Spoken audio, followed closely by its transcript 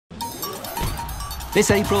This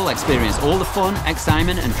April, experience all the fun,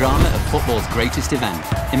 excitement and drama of football's greatest event.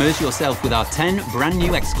 Immerse yourself with our 10 brand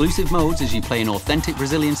new exclusive modes as you play in authentic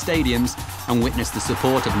Brazilian stadiums and witness the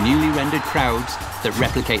support of newly rendered crowds that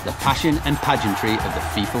replicate the passion and pageantry of the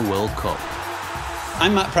FIFA World Cup.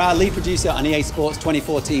 I'm Matt Proud, lead producer on EA Sports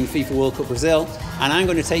 2014 FIFA World Cup Brazil, and I'm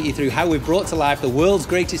going to take you through how we've brought to life the world's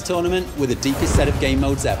greatest tournament with the deepest set of game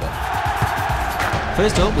modes ever.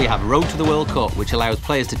 First up, we have Road to the World Cup, which allows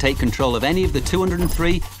players to take control of any of the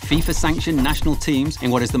 203 FIFA-sanctioned national teams in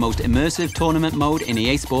what is the most immersive tournament mode in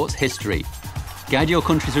EA Sports history. Guide your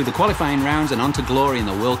country through the qualifying rounds and on to glory in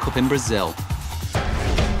the World Cup in Brazil.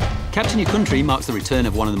 Captain your country marks the return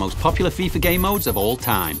of one of the most popular FIFA game modes of all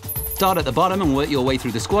time. Start at the bottom and work your way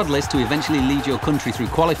through the squad list to eventually lead your country through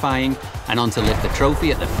qualifying and on to lift the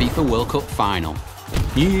trophy at the FIFA World Cup final.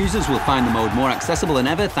 New users will find the mode more accessible than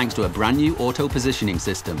ever thanks to a brand new auto-positioning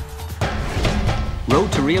system.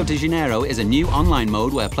 Road to Rio de Janeiro is a new online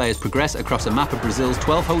mode where players progress across a map of Brazil's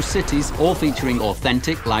 12 host cities, all featuring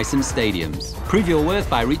authentic licensed stadiums. Prove your worth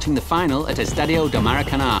by reaching the final at Estadio do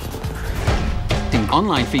Maracanã. In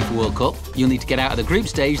online FIFA World Cup, you'll need to get out of the group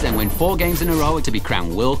stage, then win 4 games in a row to be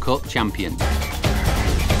crowned World Cup champion.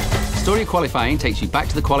 Story of qualifying takes you back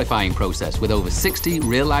to the qualifying process with over 60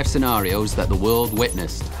 real-life scenarios that the world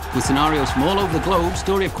witnessed. With scenarios from all over the globe,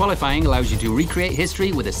 Story of Qualifying allows you to recreate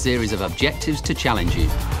history with a series of objectives to challenge you.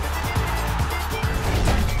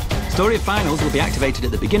 Story of Finals will be activated at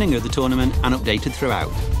the beginning of the tournament and updated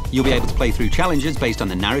throughout. You'll be able to play through challenges based on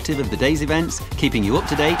the narrative of the day's events, keeping you up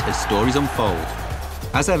to date as stories unfold.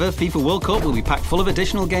 As ever, FIFA World Cup will be packed full of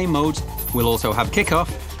additional game modes. We'll also have Kickoff,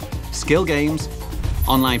 skill games,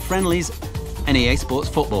 online friendlies and EA Sports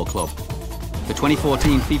Football Club. The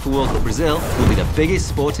 2014 FIFA World Cup Brazil will be the biggest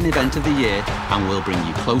sporting event of the year and will bring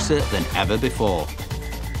you closer than ever before.